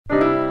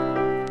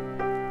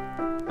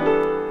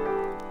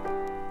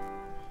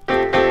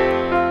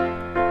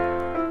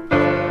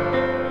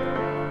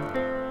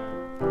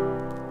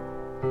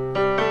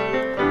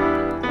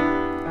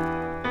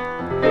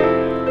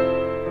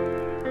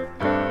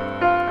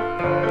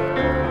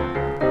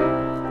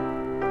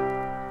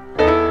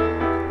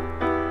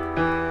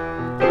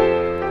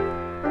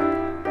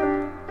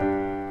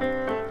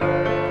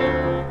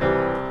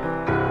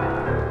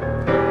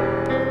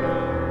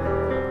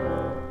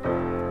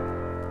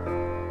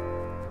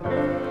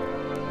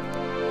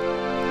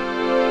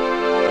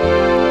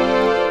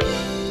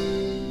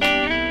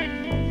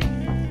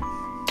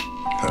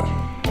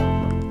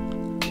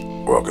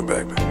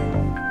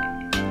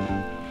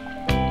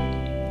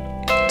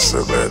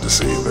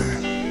see you, baby.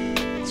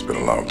 It's been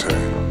a long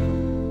time.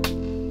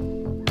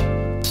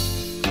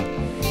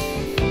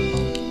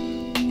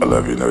 I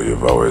love you, know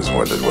you've always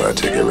wondered why I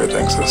take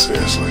everything so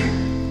seriously.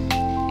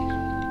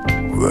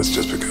 Well, that's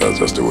just because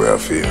that's the way I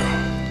feel.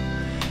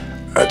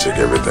 I take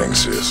everything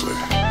seriously,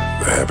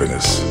 the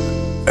happiness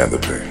and the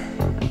pain.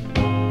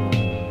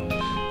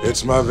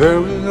 It's my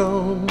very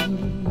own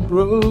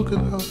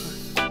broken heart.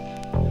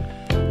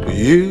 For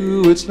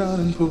you, it's not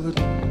important,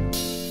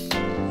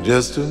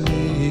 just to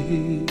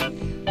me.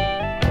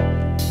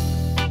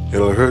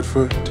 It'll hurt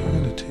for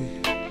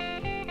eternity,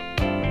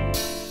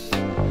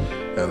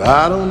 and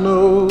I don't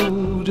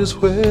know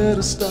just where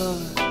to start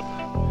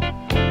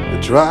to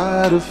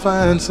try to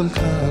find some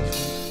comfort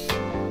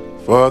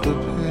for the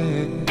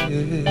pain.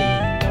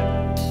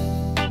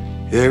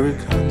 Here it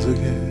comes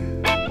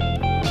again.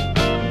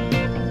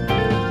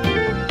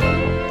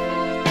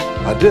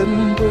 I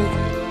didn't break it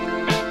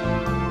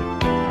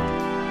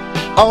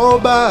all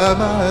by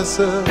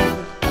myself.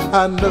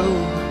 I know,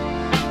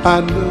 I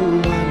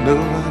know, I know,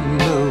 I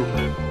know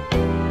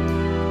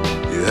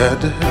you had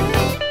to help.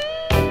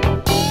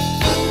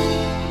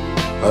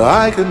 But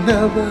I could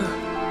never,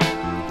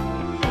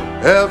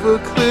 ever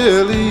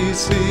clearly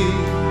see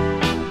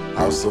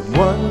how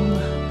someone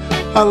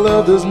I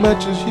loved as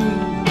much as you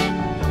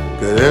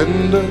could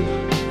end up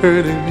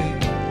hurting me.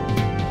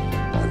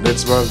 And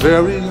it's my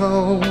very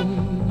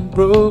own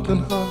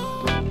broken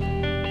heart.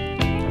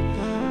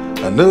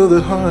 I know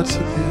that hearts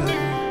are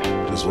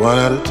given just one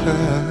at a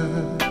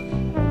time,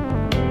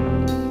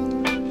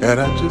 and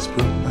I just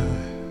put mine.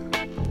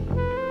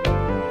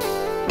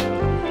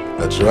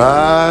 I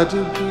tried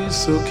to be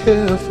so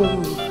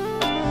careful,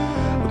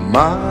 but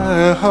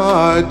my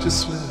heart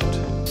just slipped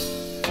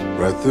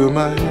right through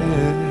my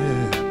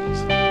hands.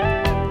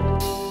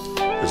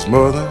 It's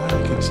more than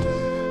I can stand.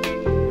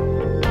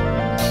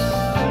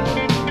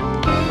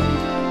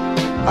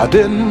 I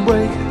didn't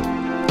break it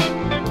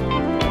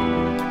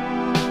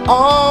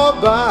all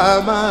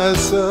by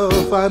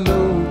myself. I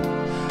know,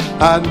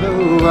 I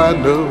know, I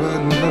know, I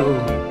know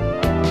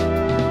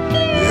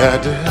you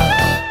had to help.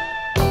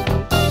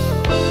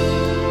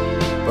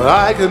 But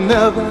I could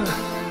never,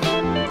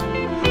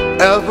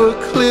 ever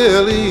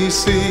clearly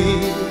see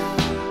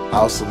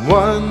how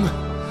someone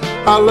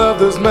I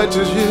loved as much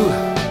as you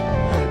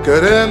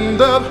could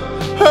end up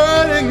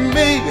hurting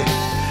me.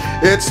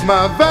 It's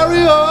my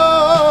very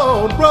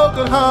own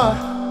broken heart.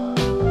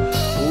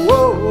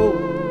 Whoa.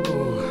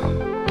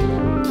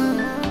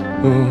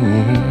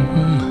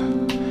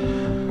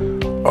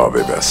 Oh,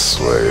 baby, I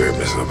swear you hit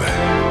me so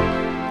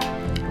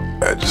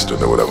bad. I just don't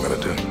know what I'm gonna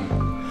do.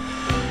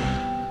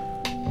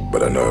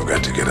 But I know I've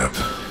got to get up.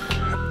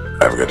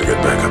 I've got to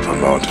get back up on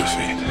my own 2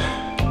 feet.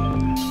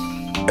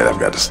 And I've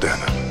got to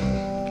stand up.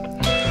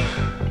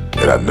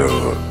 And I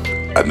know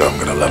I'm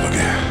gonna love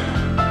again.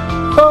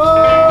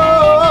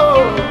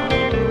 Oh,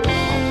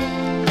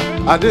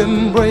 I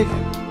didn't break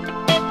it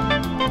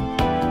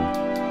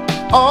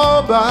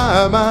all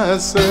by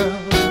myself.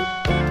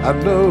 I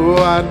know,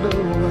 I know,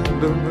 I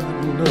know, I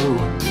know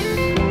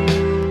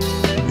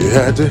you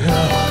had to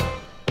help.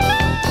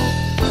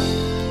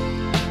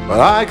 But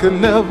I could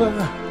never,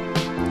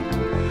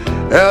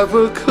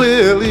 ever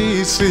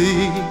clearly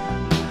see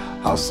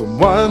how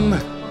someone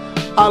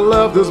I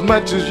loved as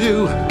much as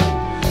you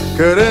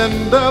could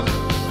end up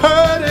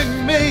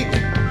hurting me.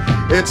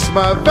 It's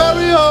my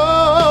very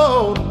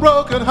own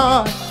broken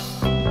heart.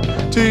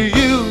 To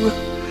you,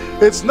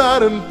 it's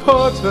not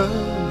important,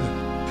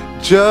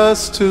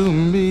 just to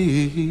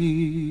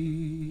me.